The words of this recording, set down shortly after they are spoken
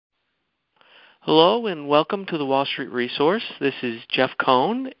Hello and welcome to the Wall Street Resource. This is Jeff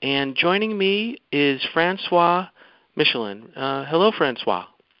Cohn, and joining me is Francois Michelon. Hello, Francois.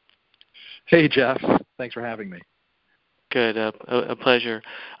 Hey, Jeff. Thanks for having me. Good, a pleasure.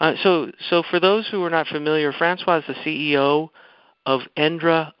 So for those who are not familiar, Francois is the CEO of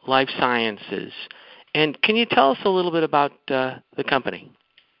ENDRA Life Sciences. And can you tell us a little bit about the company?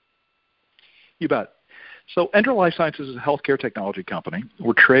 You bet. So ENDRA Life Sciences is a healthcare technology company.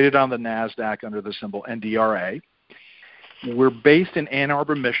 We're traded on the NASDAQ under the symbol NDRA. We're based in Ann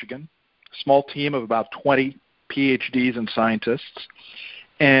Arbor, Michigan, a small team of about 20 PhDs and scientists.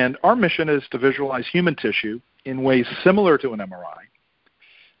 And our mission is to visualize human tissue in ways similar to an MRI,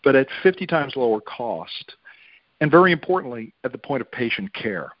 but at 50 times lower cost, and very importantly, at the point of patient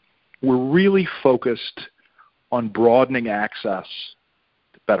care. We're really focused on broadening access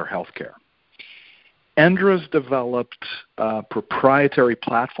to better healthcare. ENDRA's developed a proprietary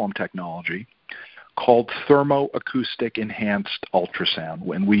platform technology called Thermo Acoustic Enhanced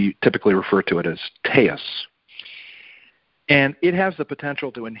UltraSound, and we typically refer to it as TAEUS. And it has the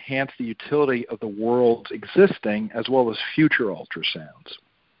potential to enhance the utility of the world's existing as well as future ultrasounds.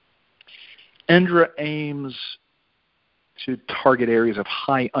 ENDRA aims to target areas of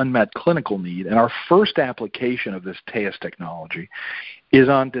high unmet clinical need, and our first application of this TAEUS technology is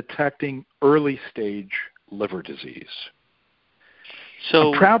on detecting early-stage liver disease.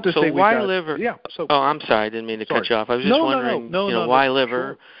 So, I'm proud to say why liver? Yeah. I'm sorry, I didn't mean to cut you off. I was just wondering, why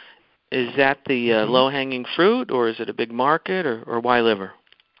liver? Sure. Is that the low-hanging fruit, or is it a big market, or why liver?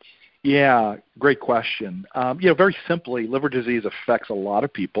 Yeah, great question. Very simply, liver disease affects a lot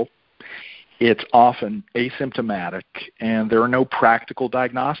of people. It's often asymptomatic, and there are no practical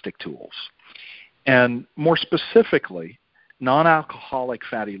diagnostic tools. And more specifically, non-alcoholic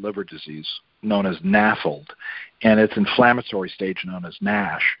fatty liver disease, known as NAFLD, and its inflammatory stage known as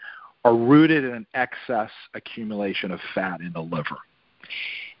NASH, are rooted in an excess accumulation of fat in the liver.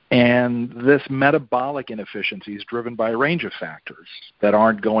 And this metabolic inefficiency is driven by a range of factors that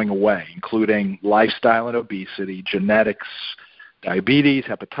aren't going away, including lifestyle and obesity, genetics, diabetes,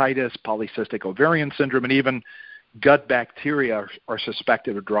 hepatitis, polycystic ovarian syndrome, and even gut bacteria are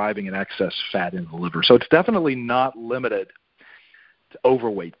suspected of driving an excess fat in the liver. So it's definitely not limited to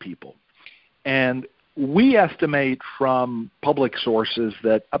overweight people. And we estimate from public sources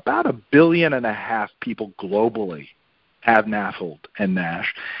that about 1.5 billion people globally have NAFLD and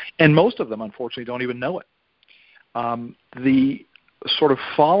NASH, and most of them, unfortunately, don't even know it. The sort of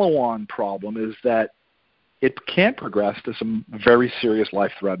follow-on problem is that it can progress to some very serious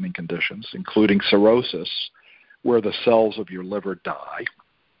life-threatening conditions, including cirrhosis, where the cells of your liver die,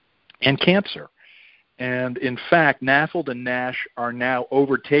 and cancer. And in fact, NAFLD and NASH are now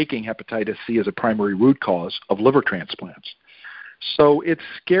overtaking hepatitis C as a primary root cause of liver transplants. So it's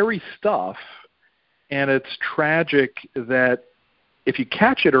scary stuff, and it's tragic that if you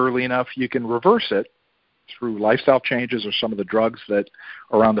catch it early enough, you can reverse it through lifestyle changes or some of the drugs that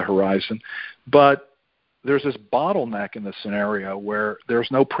are on the horizon. But there's this bottleneck in the scenario where there's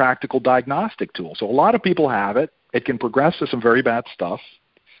no practical diagnostic tool. So a lot of people have it. It can progress to some very bad stuff,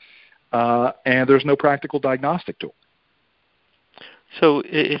 and there's no practical diagnostic tool. So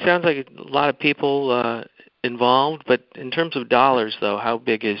it sounds like a lot of people involved, but in terms of dollars, though, how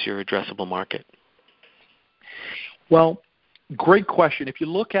big is your addressable market? Well, great question. If you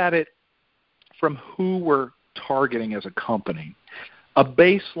look at it from who we're targeting as a company, a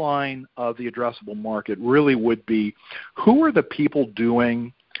baseline of the addressable market really would be who are the people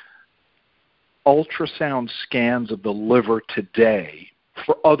doing ultrasound scans of the liver today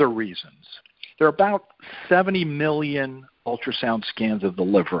for other reasons. There are about 70 million ultrasound scans of the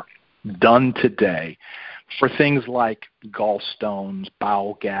liver done today for things like gallstones,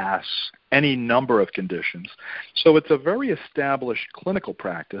 bowel gas, any number of conditions. So it's a very established clinical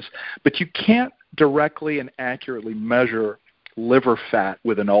practice, but you can't directly and accurately measure liver fat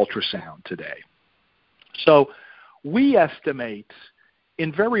with an ultrasound today. So we estimate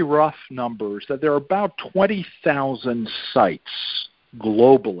in very rough numbers that there are about 20,000 sites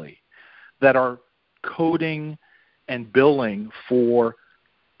globally that are coding and billing for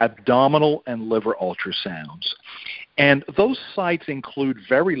abdominal and liver ultrasounds. And those sites include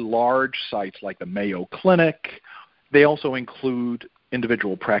very large sites like the Mayo Clinic. They also include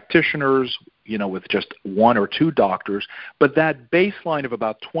individual practitioners, with just 1 or 2 doctors. But that baseline of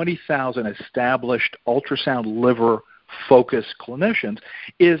about 20,000 established ultrasound liver-focused clinicians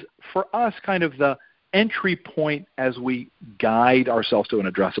is, for us, kind of the entry point as we guide ourselves to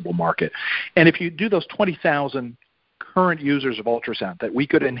an addressable market. And if you do those 20,000 current users of ultrasound that we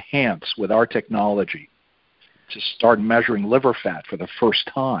could enhance with our technology to start measuring liver fat for the first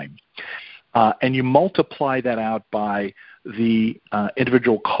time, and you multiply that out by the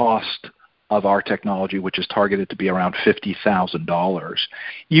individual cost of our technology, which is targeted to be around $50,000,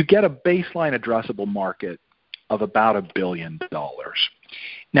 you get a baseline addressable market of about $1 billion.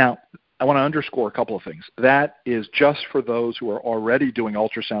 Now, I want to underscore a couple of things. That is just for those who are already doing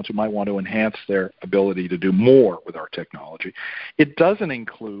ultrasounds who might want to enhance their ability to do more with our technology. It doesn't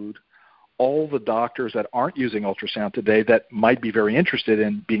include all the doctors that aren't using ultrasound today that might be very interested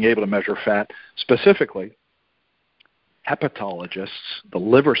in being able to measure fat, specifically hepatologists, the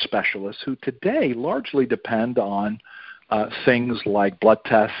liver specialists, who today largely depend on things like blood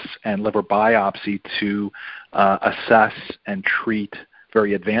tests and liver biopsy to assess and treat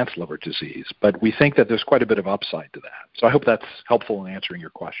very advanced liver disease. But we think that there's quite a bit of upside to that. So I hope that's helpful in answering your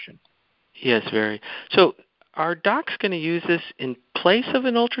question. Yes, very. So are docs going to use this in place of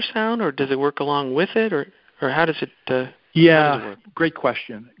an ultrasound, or does it work along with it, or how does it work? Great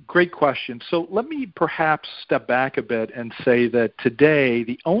question. Great question. So let me perhaps step back a bit and say that today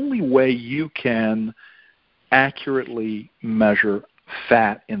the only way you can accurately measure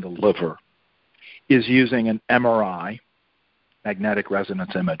fat in the liver is using an MRI, magnetic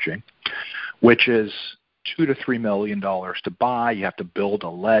resonance imaging, which is $2 to $3 million to buy. You have to build a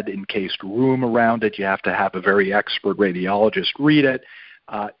lead-encased room around it. You have to have a very expert radiologist read it.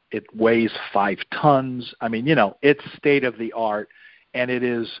 It weighs 5 tons. I mean, it's state-of-the-art, and it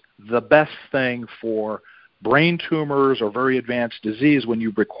is the best thing for brain tumors or very advanced disease when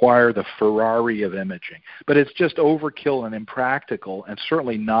you require the Ferrari of imaging. But it's just overkill and impractical, and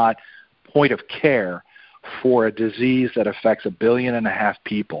certainly not point of care for a disease that affects 1.5 billion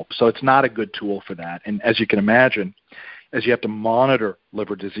people. So it's not a good tool for that. And as you can imagine, as you have to monitor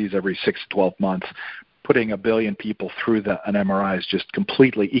liver disease every 6 to 12 months, putting 1 billion people through an MRI is just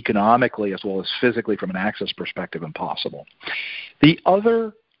completely economically as well as physically from an access perspective impossible. The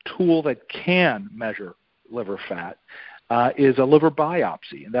other tool that can measure liver fat is a liver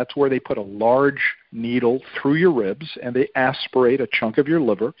biopsy, and that's where they put a large needle through your ribs and they aspirate a chunk of your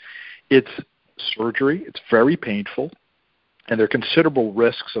liver. It's surgery, it's very painful, and there are considerable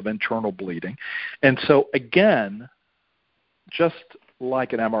risks of internal bleeding. And so again, just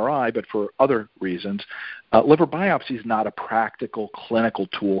like an MRI, but for other reasons, liver biopsy is not a practical clinical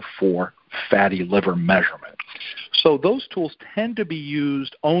tool for fatty liver measurement. So those tools tend to be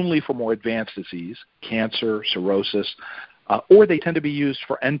used only for more advanced disease, cancer, cirrhosis, or they tend to be used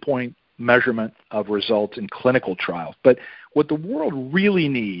for endpoint measurement of results in clinical trials. But what the world really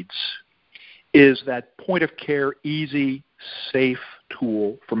needs is that point-of-care, easy, safe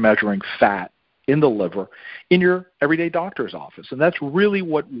tool for measuring fat in the liver in your everyday doctor's office. And that's really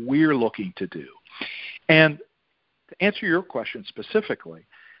what we're looking to do. And to answer your question specifically,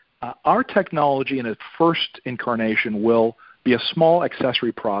 our technology in its first incarnation will be a small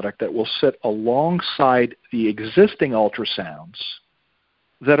accessory product that will sit alongside the existing ultrasounds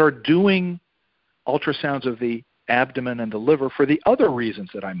that are doing ultrasounds of the abdomen and the liver for the other reasons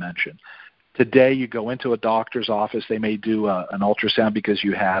that I mentioned. Today, you go into a doctor's office, they may do an ultrasound because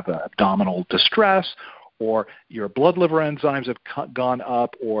you have abdominal distress, or your blood liver enzymes have gone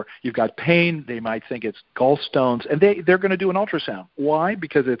up, or you've got pain. They might think it's gallstones, and they're going to do an ultrasound. Why?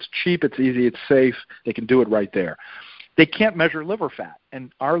 Because it's cheap, it's easy, it's safe. They can do it right there. They can't measure liver fat,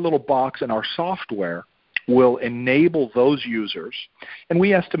 and our little box and our software will enable those users, and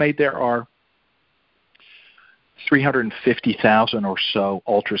we estimate there are 350,000 or so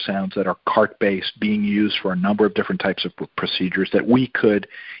ultrasounds that are cart-based being used for a number of different types of procedures that we could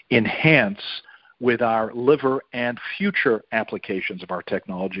enhance with our liver and future applications of our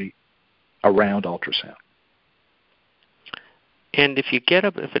technology around ultrasound. And if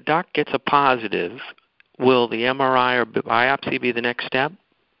a doc gets a positive, will the MRI or biopsy be the next step?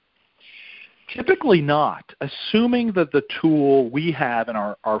 Typically not. Assuming that the tool we have in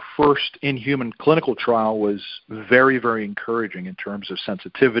our first in-human clinical trial was very, very encouraging in terms of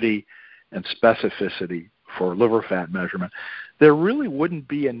sensitivity and specificity for liver fat measurement, there really wouldn't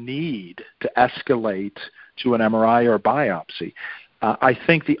be a need to escalate to an MRI or biopsy. I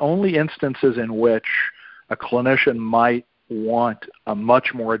think the only instances in which a clinician might want a much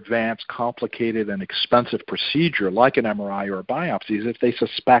more advanced, complicated, and expensive procedure like an MRI or a biopsy is if they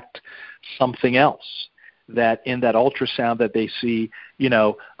suspect something else, that in that ultrasound that they see,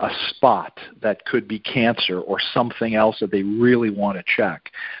 a spot that could be cancer or something else that they really want to check.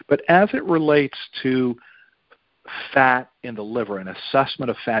 But as it relates to fat in the liver, an assessment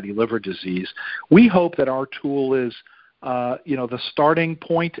of fatty liver disease, we hope that our tool is the starting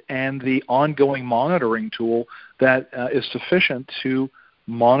point and the ongoing monitoring tool that is sufficient to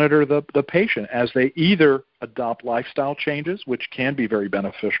monitor the patient as they either adopt lifestyle changes, which can be very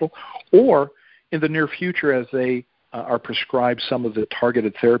beneficial, or in the near future as they are prescribed some of the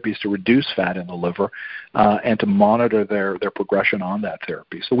targeted therapies to reduce fat in the liver and to monitor their progression on that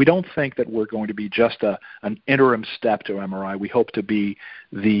therapy. So we don't think that we're going to be just an interim step to MRI. We hope to be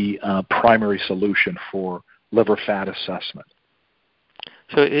the primary solution for liver fat assessment.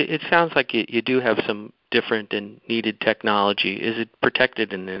 So it sounds like you do have some different and needed technology. Is it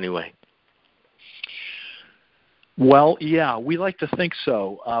protected in any way? Well, yeah, we like to think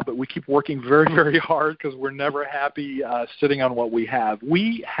so, but we keep working very, very hard because we're never happy sitting on what we have.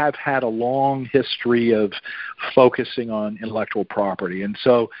 We have had a long history of focusing on intellectual property. And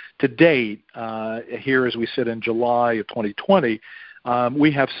so to date, here as we sit in July of 2020,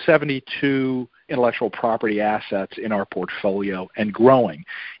 we have 72 intellectual property assets in our portfolio and growing.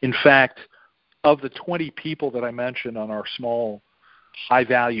 In fact, of the 20 people that I mentioned on our small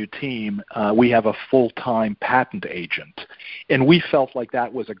high-value team, we have a full-time patent agent. And we felt like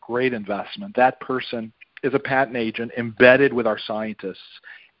that was a great investment. That person is a patent agent embedded with our scientists,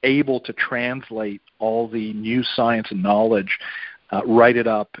 able to translate all the new science and knowledge, write it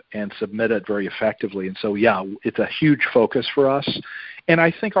up, and submit it very effectively. And so, yeah, it's a huge focus for us. And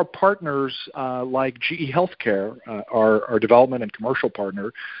I think our partners like GE Healthcare, our development and commercial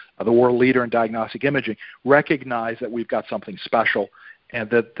partner, the world leader in diagnostic imaging, recognize that we've got something special and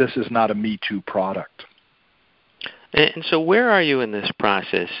that this is not a me-too product. And so where are you in this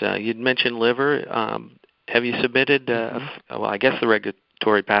process? You'd mentioned liver. Have you submitted, well, I guess the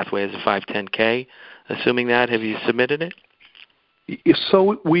regulatory pathway is a 510K. Assuming that, have you submitted it?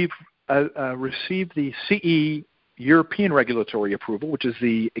 So we've received the CE European regulatory approval, which is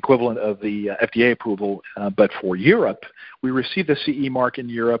the equivalent of the FDA approval, but for Europe. We received the CE mark in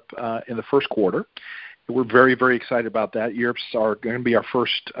Europe in the first quarter. We're very, very excited about that. Europe's going to be our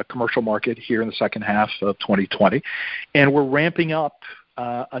first commercial market here in the second half of 2020. And we're ramping up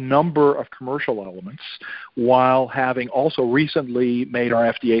a number of commercial elements while having also recently made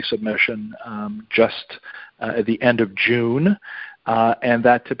our FDA submission just at the end of June. And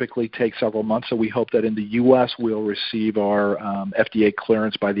that typically takes several months. So we hope that in the U.S. we'll receive our FDA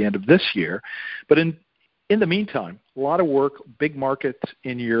clearance by the end of this year. But in the meantime, a lot of work, big markets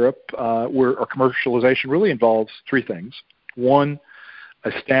in Europe, where our commercialization really involves three things. One,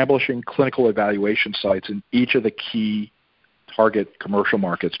 establishing clinical evaluation sites in each of the key target commercial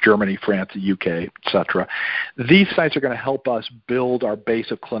markets, Germany, France, the UK, et cetera. These sites are going to help us build our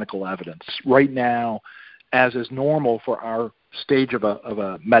base of clinical evidence. Right now, as is normal for our stage of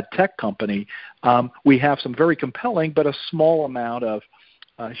a med tech company, we have some very compelling but a small amount of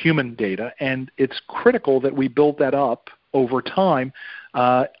human data, and it's critical that we build that up over time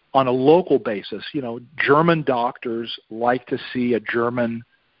on a local basis. You know, German doctors like to see a German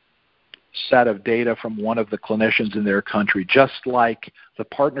set of data from one of the clinicians in their country, just like the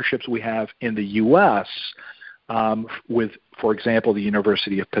partnerships we have in the U.S. With, for example, the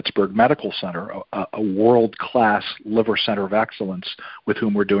University of Pittsburgh Medical Center, a world-class liver center of excellence with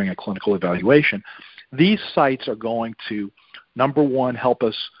whom we're doing a clinical evaluation. These sites are going to, number one, help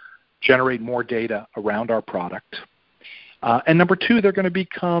us generate more data around our product. And number two, they're going to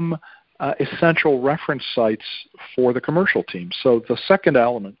become essential reference sites for the commercial team. So the second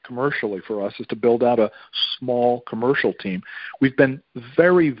element commercially for us is to build out a small commercial team. We've been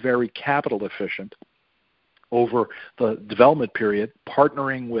very, very capital efficient over the development period,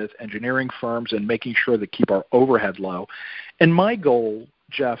 partnering with engineering firms and making sure to keep our overhead low. And my goal,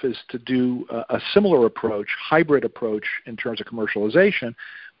 Jeff, is to do a similar approach, hybrid approach in terms of commercialization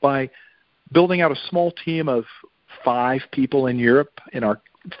by building out a small team of 5 people in Europe in our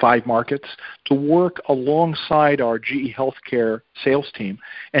 5 markets to work alongside our GE Healthcare sales team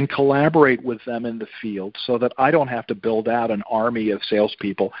and collaborate with them in the field so that I don't have to build out an army of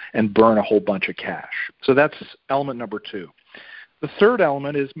salespeople and burn a whole bunch of cash. So that's element number 2. The third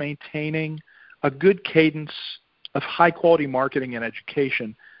element is maintaining a good cadence of high-quality marketing and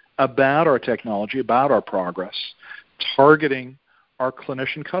education about our technology, about our progress, targeting our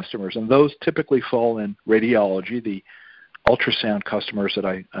clinician customers. And those typically fall in radiology, the ultrasound customers that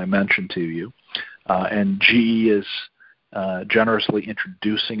I mentioned to you. And GE is generously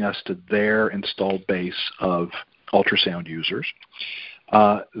introducing us to their installed base of ultrasound users.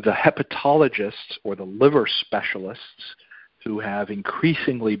 The hepatologists or the liver specialists who have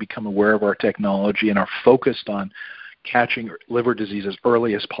increasingly become aware of our technology and are focused on catching liver disease as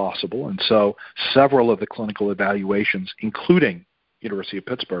early as possible. And so several of the clinical evaluations, including University of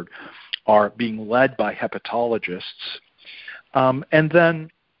Pittsburgh, are being led by hepatologists. And then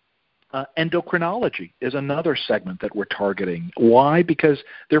Endocrinology is another segment that we're targeting. Why? Because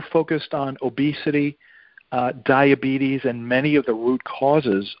they're focused on obesity, diabetes, and many of the root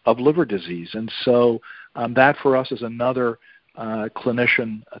causes of liver disease. And so that for us is another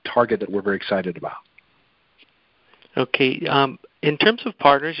clinician target that we're very excited about. Okay. In terms of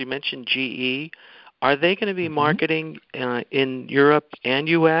partners, you mentioned GE. Are they going to be marketing in Europe and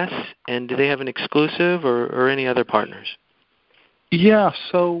U.S., and do they have an exclusive or any other partners? Yeah,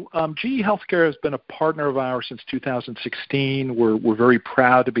 so GE Healthcare has been a partner of ours since 2016. We're very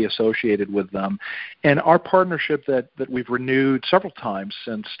proud to be associated with them. And our partnership that we've renewed several times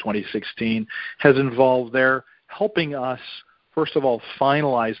since 2016 has involved their helping us, first of all,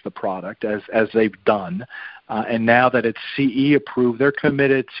 finalize the product as they've done. And now that it's CE approved, they're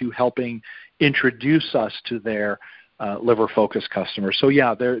committed to helping introduce us to their liver-focused customers. So,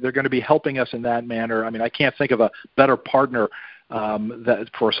 yeah, they're going to be helping us in that manner. I mean, I can't think of a better partner that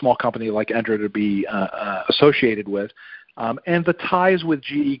for a small company like ENDRA to be associated with. And the ties with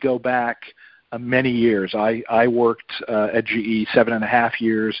GE go back many years. I worked at GE 7.5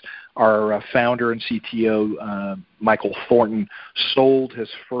 years. Our founder and CTO, Michael Thornton, sold his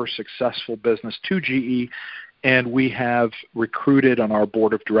first successful business to GE, and we have recruited on our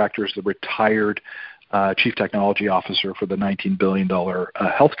board of directors the retired Chief Technology Officer for the $19 billion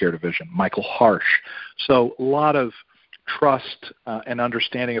healthcare division, Michael Harsh. So a lot of trust and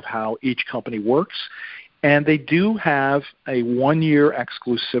understanding of how each company works. And they do have a 1-year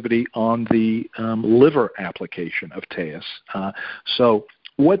exclusivity on the liver application of TAEUS. So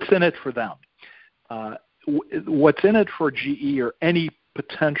what's in it for them? What's in it for GE or any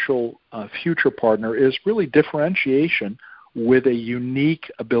potential future partner is really differentiation with a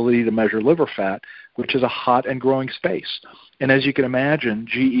unique ability to measure liver fat, which is a hot and growing space. And as you can imagine,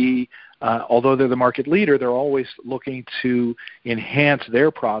 GE, although they're the market leader, they're always looking to enhance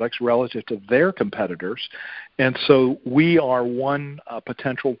their products relative to their competitors. And so we are one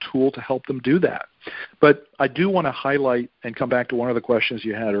potential tool to help them do that. But I do want to highlight and come back to one of the questions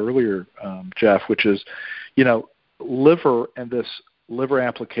you had earlier, Jeff, which is, liver and this liver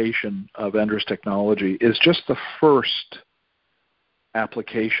application of ENDRA's technology is just the first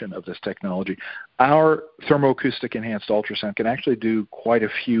application of this technology. Our Thermo Acoustic Enhanced UltraSound can actually do quite a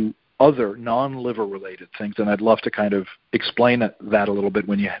few other non-liver related things, and I'd love to kind of explain that a little bit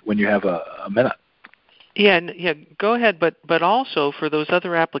when you have a minute. Yeah, go ahead. But also for those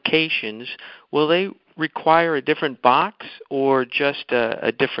other applications, will they require a different box or just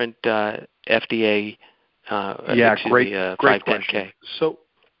a different FDA? Great 510K. Question. So,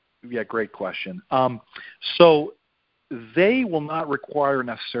 great question. So they will not require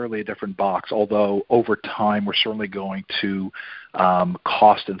necessarily a different box, although over time we're certainly going to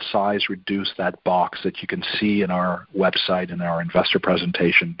cost and size reduce that box that you can see in our website and our investor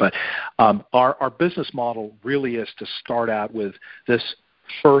presentation. But our business model really is to start out with this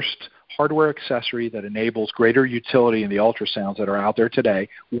first hardware accessory that enables greater utility in the ultrasounds that are out there today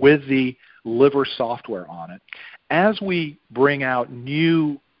with the liver software on it. As we bring out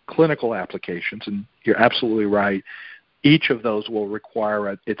new clinical applications, and you're absolutely right, each of those will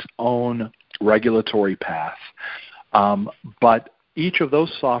require its own regulatory path. But each of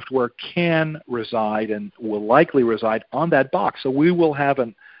those software can reside and will likely reside on that box. So we will have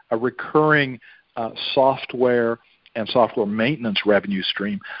a recurring software and software maintenance revenue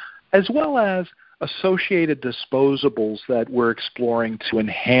stream, as well as associated disposables that we're exploring to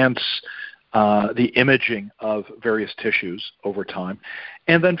enhance the imaging of various tissues over time.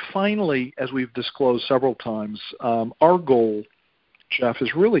 And then finally, as we've disclosed several times, our goal, Jeff,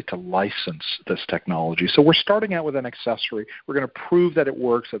 is really to license this technology. So we're starting out with an accessory. We're going to prove that it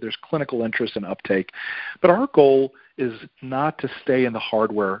works, that there's clinical interest and uptake. But our goal is not to stay in the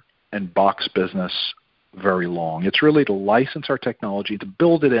hardware and box business very long. It's really to license our technology, to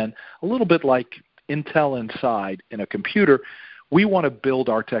build it in, a little bit like Intel Inside in a computer. We want to build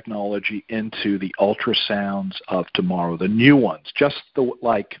our technology into the ultrasounds of tomorrow, the new ones, just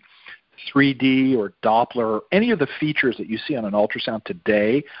like 3D or Doppler, or any of the features that you see on an ultrasound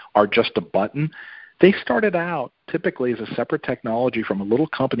today are just a button. They started out typically as a separate technology from a little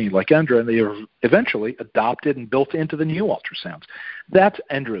company like ENDRA, and they were eventually adopted and built into the new ultrasounds. That's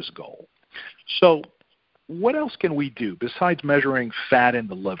ENDRA's goal. So what else can we do besides measuring fat in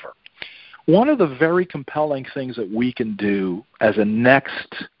the liver? One of the very compelling things that we can do as a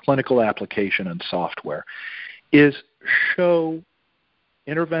next clinical application in software is show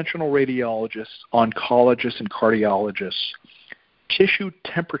interventional radiologists, oncologists, and cardiologists tissue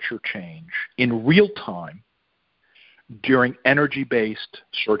temperature change in real time during energy-based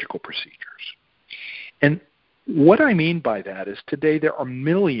surgical procedures. And What I mean by that is today there are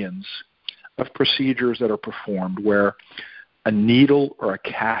millions of procedures that are performed where a needle or a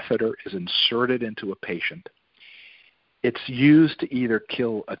catheter is inserted into a patient. It's used to either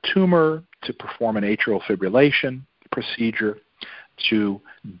kill a tumor, to perform an atrial fibrillation procedure, to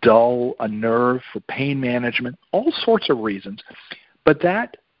dull a nerve for pain management, all sorts of reasons. But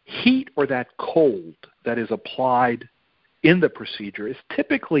that heat or that cold that is applied in the procedure is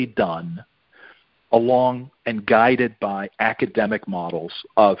typically done along and guided by academic models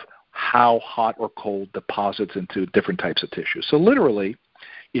of how hot or cold deposits into different types of tissue. So literally,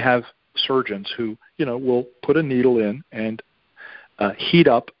 you have surgeons who, will put a needle in and heat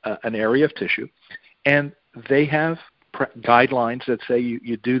up an area of tissue, and they have guidelines that say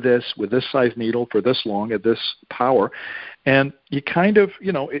you do this with this size needle for this long at this power, and you kind of,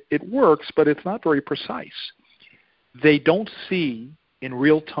 it works, but it's not very precise. They don't see in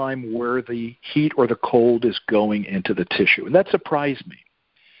real time where the heat or the cold is going into the tissue, and that surprised me.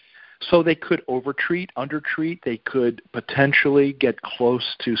 So they could overtreat, undertreat. They could potentially get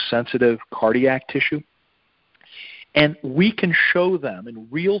close to sensitive cardiac tissue. And we can show them in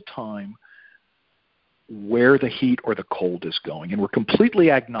real time where the heat or the cold is going. And we're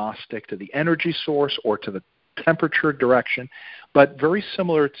completely agnostic to the energy source or to the temperature direction, but very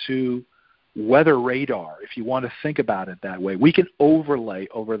similar to weather radar, if you want to think about it that way. We can overlay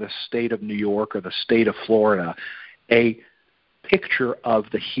over the state of New York or the state of Florida a picture of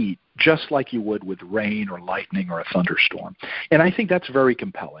the heat, just like you would with rain or lightning or a thunderstorm. And I think that's very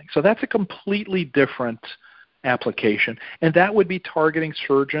compelling. So that's a completely different application, and that would be targeting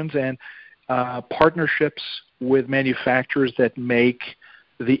surgeons and partnerships with manufacturers that make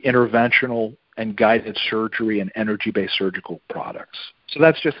the interventional and guided surgery and energy-based surgical products. So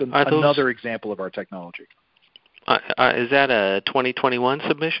that's just another example of our technology. Is that a 2021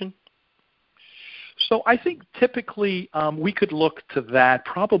 submission? So I think typically we could look to that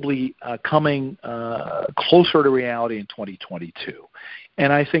probably coming closer to reality in 2022.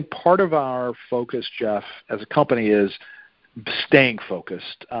 And I think part of our focus, Jeff, as a company is staying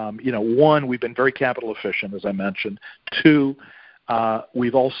focused. One, we've been very capital efficient, as I mentioned. Two,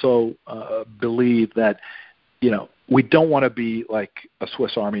 we've also believed that, we don't want to be like a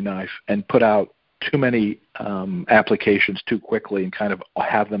Swiss Army knife and put out too many applications too quickly and kind of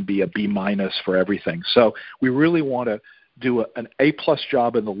have them be a B- for everything. So we really want to do an A+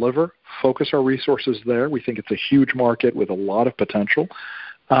 job in the liver, focus our resources there. We think it's a huge market with a lot of potential.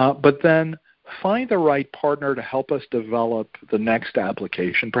 But then find the right partner to help us develop the next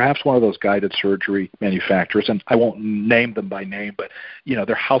application, perhaps one of those guided surgery manufacturers, and I won't name them by name, but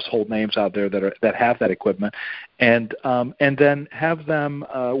they're household names out there that have that equipment, and then have them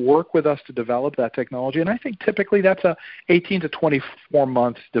work with us to develop that technology. And I think typically that's a 18 to 24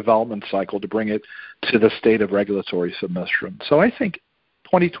 month development cycle to bring it to the state of regulatory submission. So I think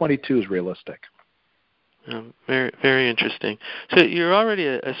 2022 is realistic. Very, very interesting. So you're already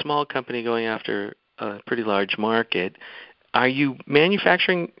a small company going after a pretty large market. Are you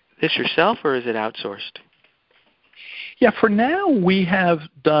manufacturing this yourself, or is it outsourced? Yeah, for now we have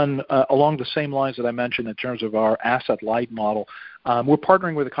done along the same lines that I mentioned in terms of our asset-light model. We're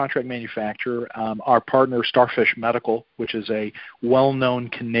partnering with a contract manufacturer. Our partner, Starfish Medical, which is a well-known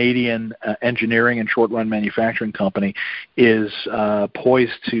Canadian engineering and short-run manufacturing company, is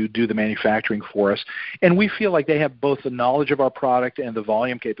poised to do the manufacturing for us. And we feel like they have both the knowledge of our product and the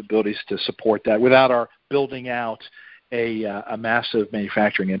volume capabilities to support that without our building out a massive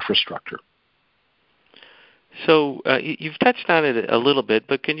manufacturing infrastructure. So you've touched on it a little bit,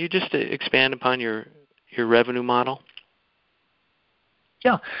 but can you just expand upon your revenue model?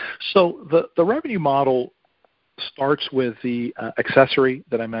 Yeah. So the revenue model starts with the accessory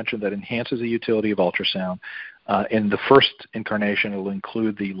that I mentioned that enhances the utility of ultrasound. In the first incarnation, it will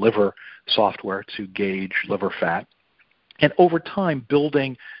include the liver software to gauge liver fat. And over time,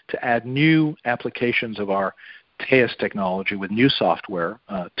 building to add new applications of our TAEUS technology with new software,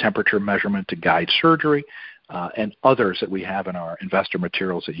 temperature measurement to guide surgery, and others that we have in our investor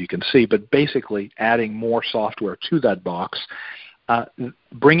materials that you can see, but basically adding more software to that box,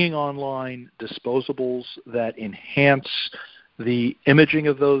 bringing online disposables that enhance the imaging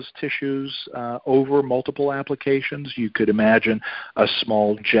of those tissues over multiple applications. You could imagine a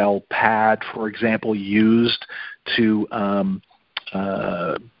small gel pad, for example, used to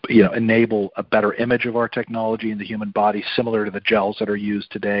enable a better image of our technology in the human body, similar to the gels that are used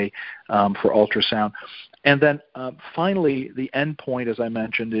today for ultrasound. And then finally, the end point, as I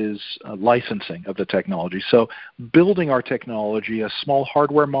mentioned, is licensing of the technology. So building our technology, a small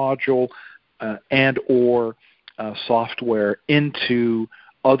hardware module and or software into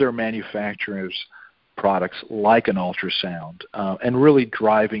other manufacturers' products like an ultrasound, and really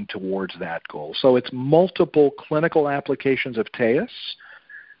driving towards that goal. So it's multiple clinical applications of TAEUS,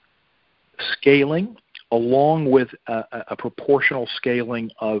 scaling, along with a proportional scaling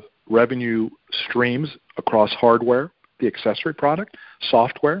of revenue streams across hardware, the accessory product,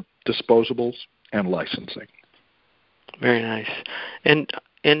 software, disposables, and licensing. Very nice. And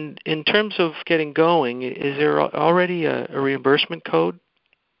in terms of getting going, is there already a reimbursement code?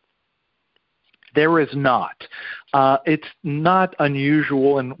 There is not. It's not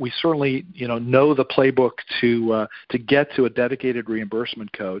unusual, and we certainly know the playbook to get to a dedicated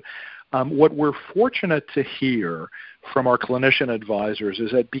reimbursement code. What we're fortunate to hear from our clinician advisors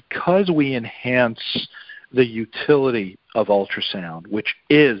is that because we enhance the utility of ultrasound, which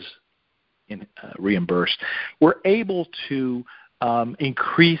is reimbursed, we're able to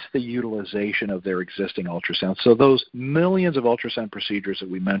increase the utilization of their existing ultrasound. So those millions of ultrasound procedures that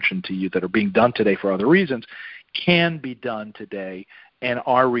we mentioned to you that are being done today for other reasons can be done today and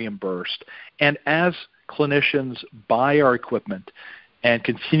are reimbursed. And as clinicians buy our equipment and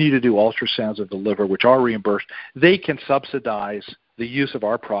continue to do ultrasounds of the liver, which are reimbursed, they can subsidize the use of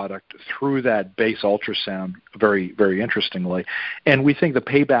our product through that base ultrasound very, very interestingly. And we think the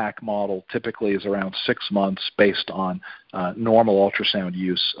payback model typically is around 6 months based on normal ultrasound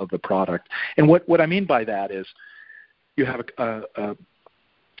use of the product. And what I mean by that is you have a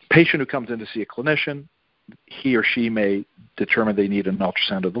patient who comes in to see a clinician. He or she may determine they need an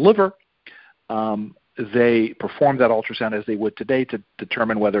ultrasound of the liver. They perform that ultrasound as they would today to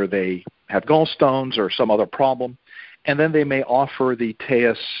determine whether they have gallstones or some other problem. And then they may offer the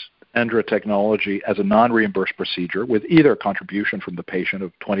TAEUS ENDRA technology as a non-reimbursed procedure with either a contribution from the patient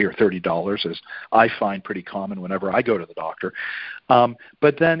of $20 or $30, as I find pretty common whenever I go to the doctor.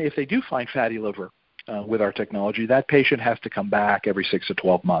 But then if they do find fatty liver with our technology, that patient has to come back every 6 to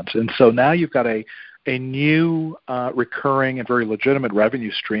 12 months. And so now you've got a new recurring and very legitimate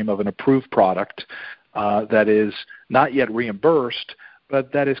revenue stream of an approved product that is not yet reimbursed,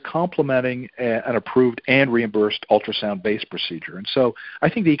 but that is complementing an approved and reimbursed ultrasound-based procedure. And so I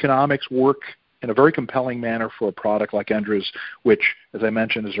think the economics work in a very compelling manner for a product like ENDRA's, which, as I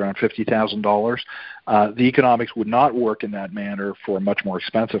mentioned, is around $50,000. The economics would not work in that manner for a much more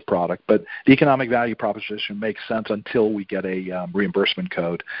expensive product, but the economic value proposition makes sense until we get a reimbursement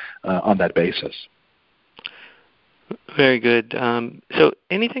code on that basis. Very good. So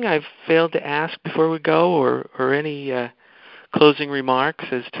anything I've failed to ask before we go, or any closing remarks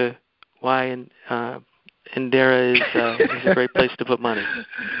as to why NDRA is a great place to put money?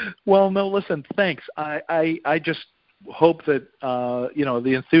 Well, no, listen, thanks. I just hope that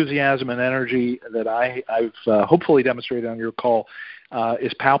the enthusiasm and energy that I've hopefully demonstrated on your call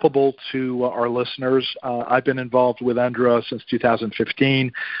is palpable to our listeners. I've been involved with ENDRA since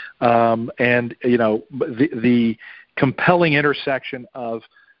 2015, and the compelling intersection of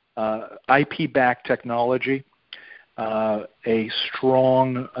IP-backed technology, a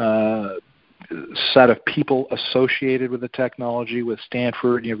strong set of people associated with the technology, with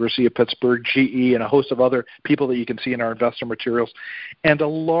Stanford, University of Pittsburgh, GE, and a host of other people that you can see in our investor materials, and a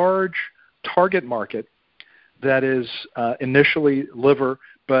large target market that is initially liver,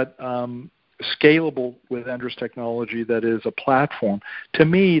 but scalable with ENDRA's technology that is a platform. To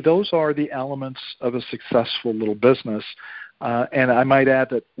me, those are the elements of a successful little business. And I might add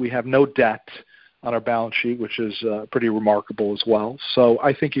that we have no debt on our balance sheet, which is pretty remarkable as well. So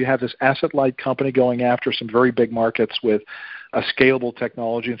I think you have this asset-light company going after some very big markets with a scalable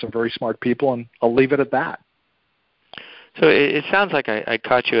technology and some very smart people, and I'll leave it at that. So it sounds like I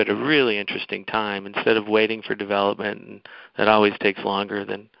caught you at a really interesting time. Instead of waiting for development, and that always takes longer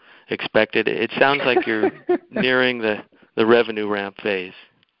than expected, it sounds like you're nearing the revenue ramp phase.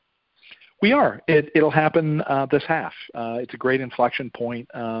 We are. It'll happen this half. It's a great inflection point,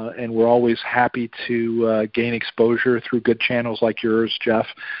 and we're always happy to gain exposure through good channels like yours, Jeff.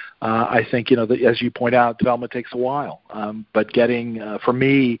 I think, that, as you point out, development takes a while. But getting, for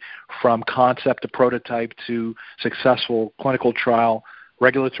me, from concept to prototype to successful clinical trial,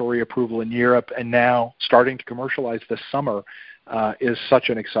 regulatory approval in Europe, and now starting to commercialize this summer, is such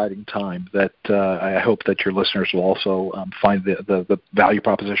an exciting time that I hope that your listeners will also find the value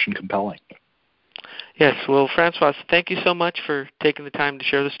proposition compelling. Yes. Well, Francois, thank you so much for taking the time to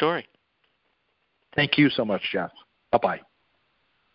share the story. Thank you so much, Jeff. Bye-bye.